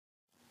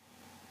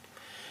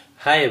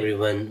Hi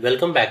everyone,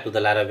 welcome back to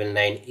the Laravel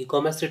 9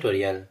 e-commerce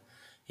tutorial.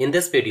 In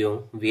this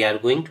video, we are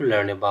going to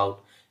learn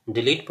about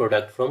delete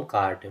product from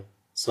cart.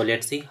 So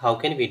let's see how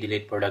can we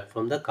delete product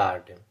from the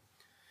cart.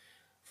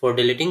 For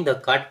deleting the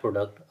cart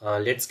product,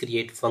 let's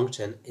create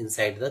function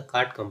inside the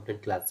cart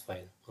component class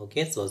file.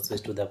 Okay, so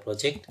switch to the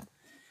project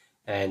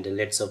and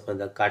let's open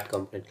the cart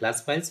component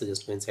class file. So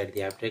just go inside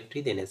the app directory,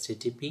 then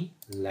http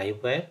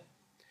livewire,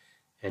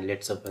 and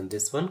let's open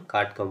this one,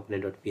 cart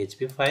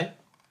component.php file.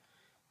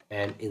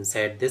 And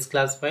inside this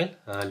class file,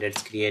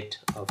 let's create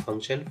a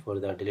function for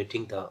the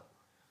deleting the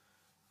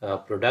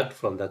product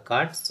from the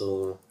cart.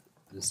 So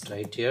just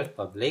write here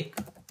public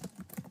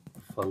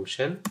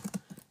function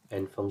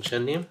and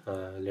function name.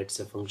 Let's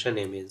say function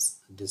name is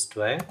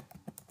destroy.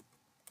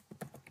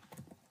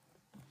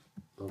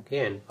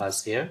 Okay, and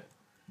pass here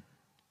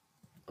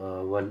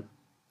one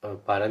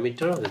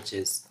parameter which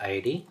is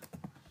id.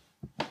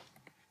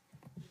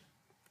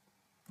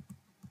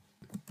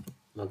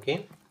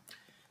 Okay,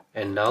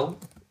 and now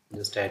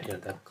just add here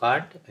the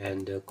cart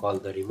and call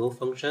the remove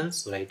function.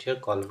 So right here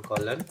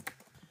colon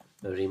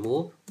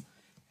remove,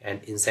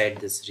 and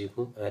inside this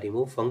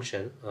remove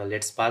function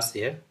let's pass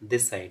here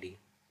this id.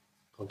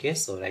 Okay,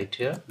 so right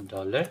here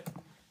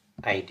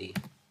 $id,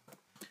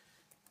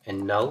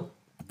 and now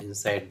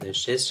inside the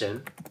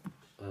session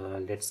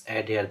let's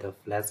add here the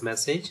flash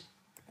message.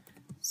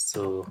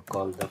 So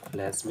call the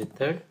flash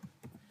method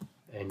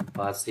and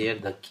pass here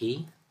the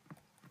key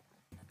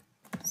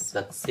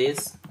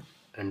success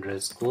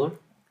underscore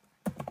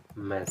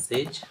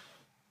message,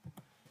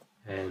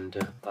 and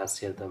pass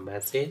here the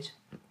message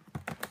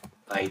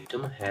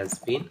item has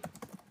been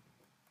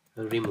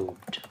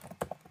removed.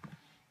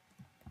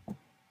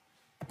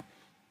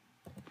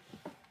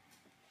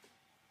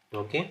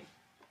 Okay,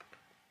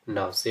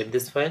 now save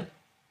this file.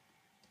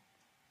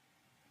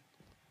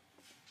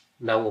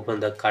 Now open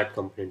the cart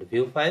component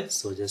view file.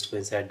 So just go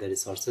inside the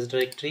resources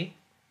directory,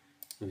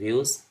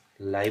 views,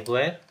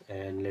 livewire,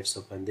 and let's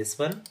open this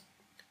one,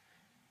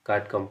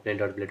 cart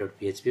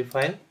component.blade.php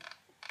file,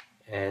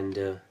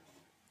 and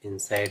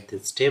inside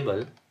this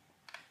table,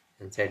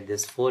 inside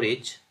this for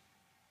each,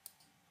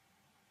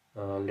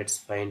 let's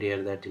find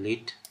here the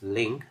delete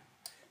link.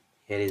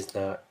 Here is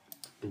the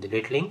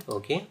delete link.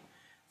 Okay,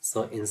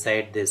 so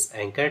inside this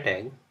anchor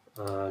tag,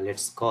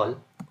 let's call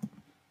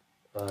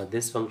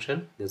this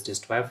function, this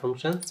destroy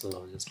function.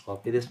 So just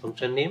copy this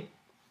function name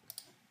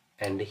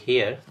and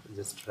here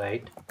just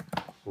write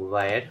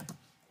wire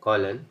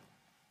colon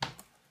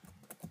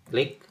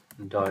click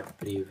dot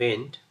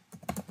prevent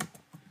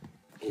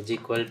is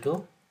equal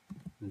to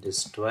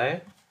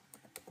destroy,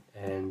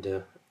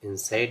 and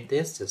inside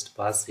this just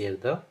pass here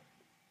the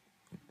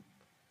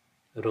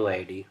row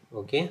id.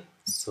 Okay,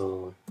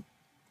 so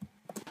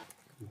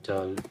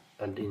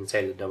and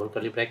inside the double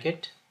curly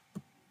bracket.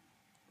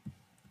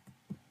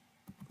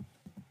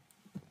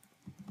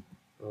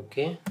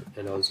 Okay,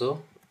 and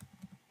also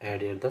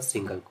add here the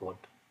single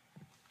quote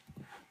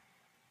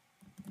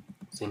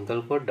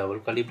double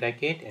curly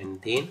bracket,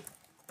 and then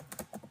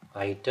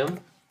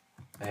item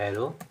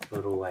arrow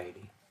row id.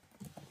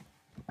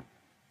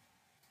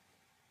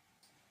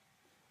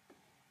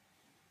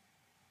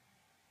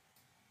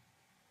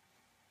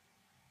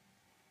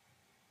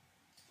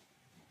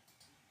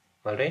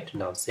 Alright,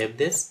 now save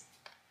this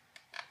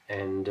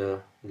and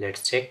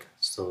let's check.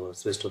 So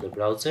switch to the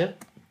browser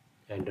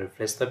and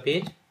refresh the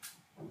page.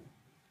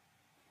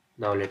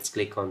 Now let's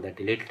click on the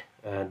delete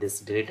this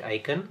delete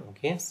icon.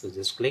 Okay, so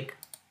just click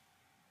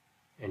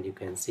and you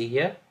can see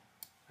here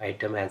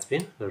item has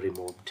been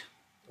removed.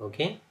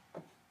 Okay,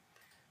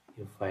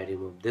 if I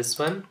remove this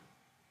one,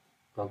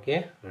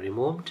 okay,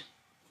 removed.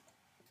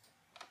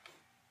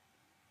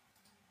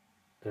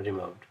 Do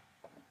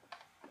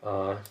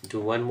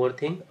one more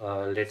thing,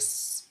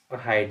 let's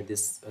hide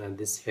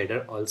this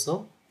header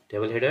also,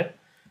 table header.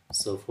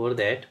 So for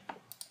that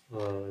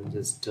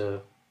just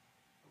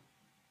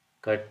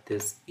cut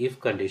this if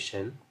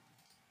condition,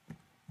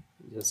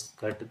 just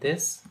cut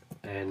this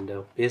and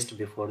paste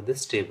before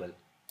this table.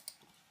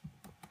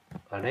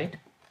 Alright,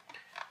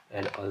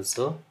 and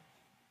also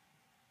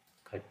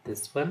cut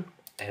this one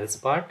else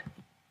part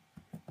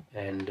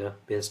and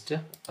paste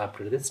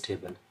after this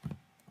table.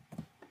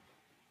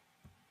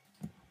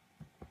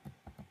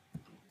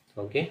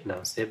 Okay,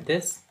 now save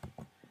this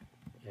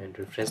and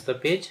refresh the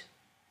page.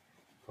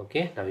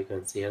 Okay, now you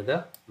can see here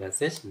the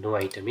message no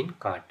item in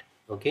cart.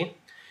 Okay,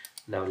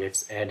 now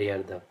let's add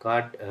here the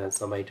cart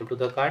some item to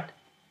the cart.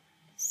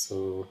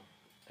 So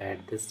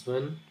add this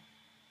one,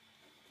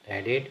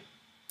 added,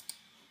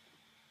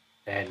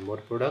 add more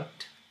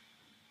product,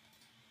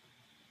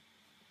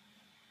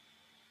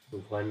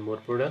 one more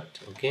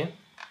product. Okay,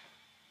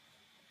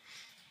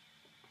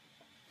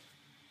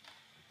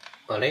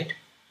 alright,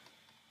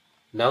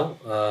 now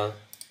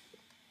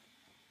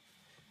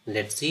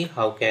let's see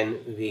how can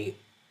we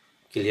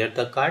clear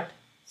the cart.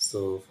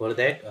 So for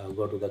that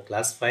go to the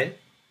class file,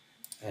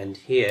 and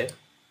here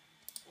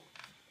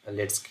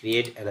let's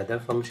create another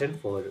function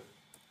for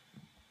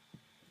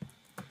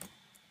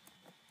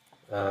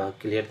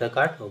clear the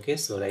cart. Okay,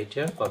 so right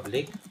here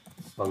public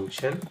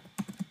function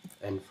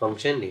and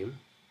function name,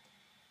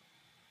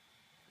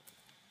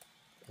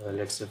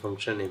 let's say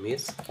function name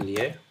is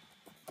clear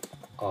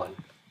all.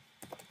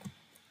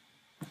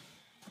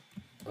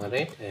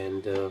 Alright,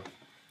 and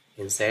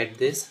inside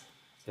this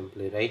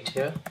simply write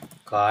here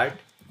cart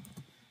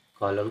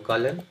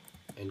colon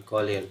and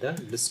call here the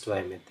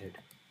list_by method.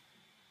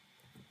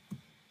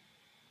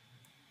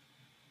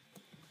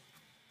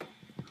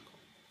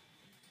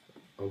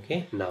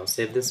 Okay, now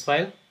save this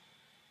file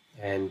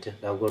and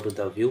now go to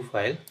the view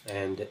file,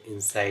 and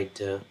inside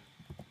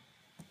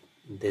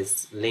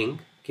this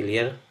link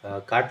clear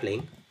cart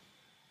link,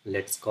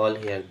 let's call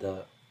here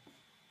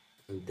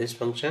this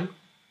function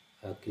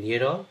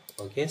clear all.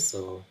 Okay,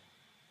 so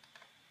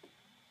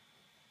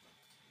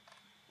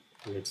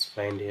let's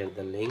find here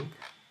the link,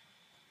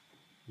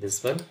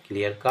 this one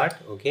clear cart.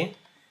 Okay,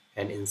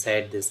 and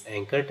inside this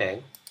anchor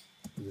tag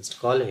just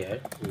call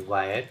here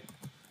wire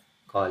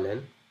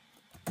colon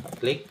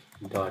click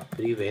dot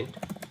prevent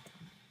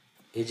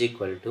is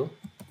equal to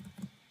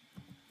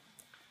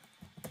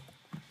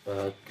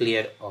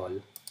clear all.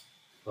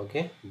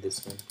 Okay,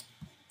 this one.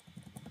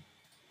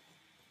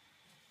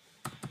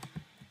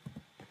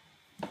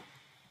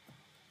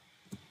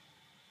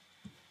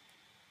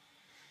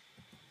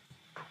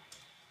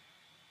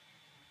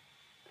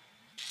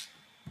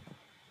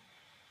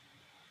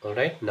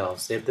 Alright, now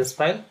save this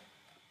file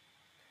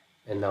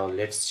and now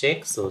let's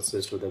check. So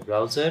switch to the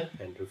browser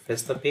and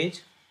refresh the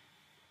page.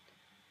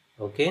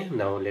 Okay,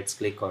 now let's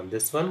click on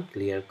this one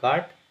clear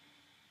cart,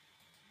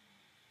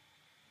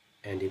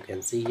 and you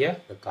can see here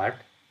the cart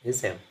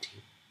is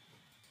empty.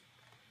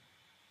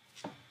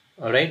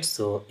 Alright,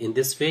 so in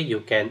this way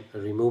you can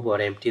remove or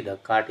empty the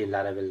cart in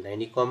Laravel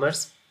 9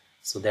 e-commerce.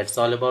 So that's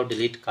all about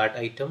delete cart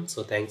item.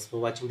 So thanks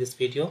for watching this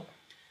video,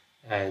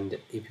 and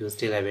if you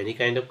still have any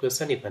kind of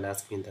question, you can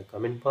ask me in the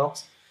comment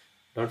box.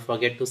 Don't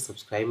forget to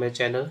subscribe my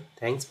channel.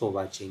 Thanks for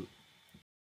watching.